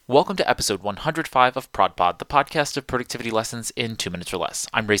Welcome to episode 105 of ProdPod, the podcast of productivity lessons in 2 minutes or less.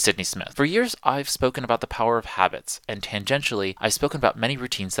 I'm Ray Sidney Smith. For years, I've spoken about the power of habits, and tangentially, I've spoken about many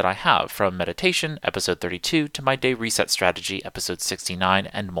routines that I have, from meditation, episode 32, to my day reset strategy, episode 69,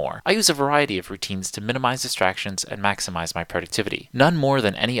 and more. I use a variety of routines to minimize distractions and maximize my productivity. None more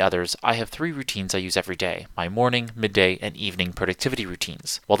than any others, I have 3 routines I use every day: my morning, midday, and evening productivity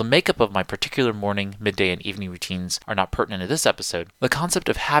routines. While the makeup of my particular morning, midday, and evening routines are not pertinent to this episode, the concept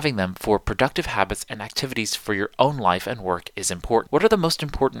of having them for productive habits and activities for your own life and work is important. What are the most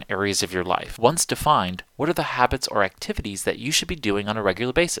important areas of your life? Once defined, what are the habits or activities that you should be doing on a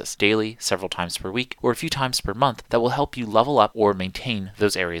regular basis, daily, several times per week, or a few times per month, that will help you level up or maintain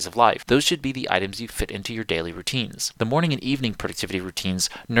those areas of life? Those should be the items you fit into your daily routines. The morning and evening productivity routines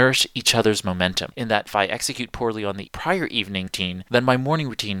nourish each other's momentum, in that if I execute poorly on the prior evening routine, then my morning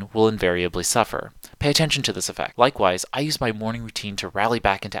routine will invariably suffer. Pay attention to this effect. Likewise, I use my morning routine to rally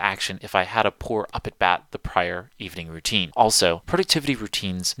back into action if I had a poor up-at-bat the prior evening routine. Also, productivity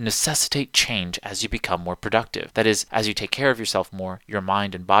routines necessitate change as you become more productive. That is, as you take care of yourself more, your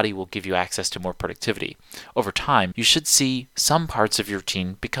mind and body will give you access to more productivity. Over time, you should see some parts of your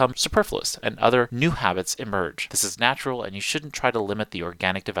routine become superfluous and other new habits emerge. This is natural, and you shouldn't try to limit the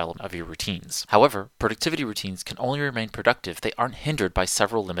organic development of your routines. However, productivity routines can only remain productive if they aren't hindered by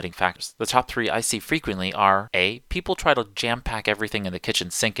several limiting factors. The top 3 I see frequently are: A, people try to jam-pack everything in the kitchen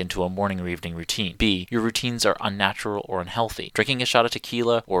sink into a morning or evening routine. B, your routines are unnatural or unhealthy. Drinking a shot of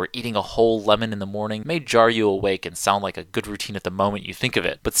tequila or eating a whole lemon in the morning may jar you awake and sound like a good routine at the moment you think of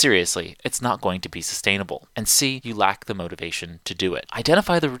it, but seriously, it's not going to be sustainable. And C, you lack the motivation to do it.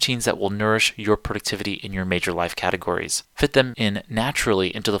 Identify the routines that will nourish your productivity in your major life categories. Fit them in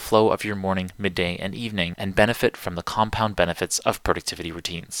naturally into the flow of your morning, midday, and evening, and benefit from the compound benefits of productivity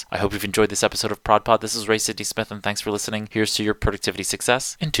routines. I hope you've enjoyed this episode of ProdPod. This is Ray Sidney Smith, and thanks for listening. Here's to your productivity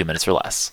success in 2 minutes or less.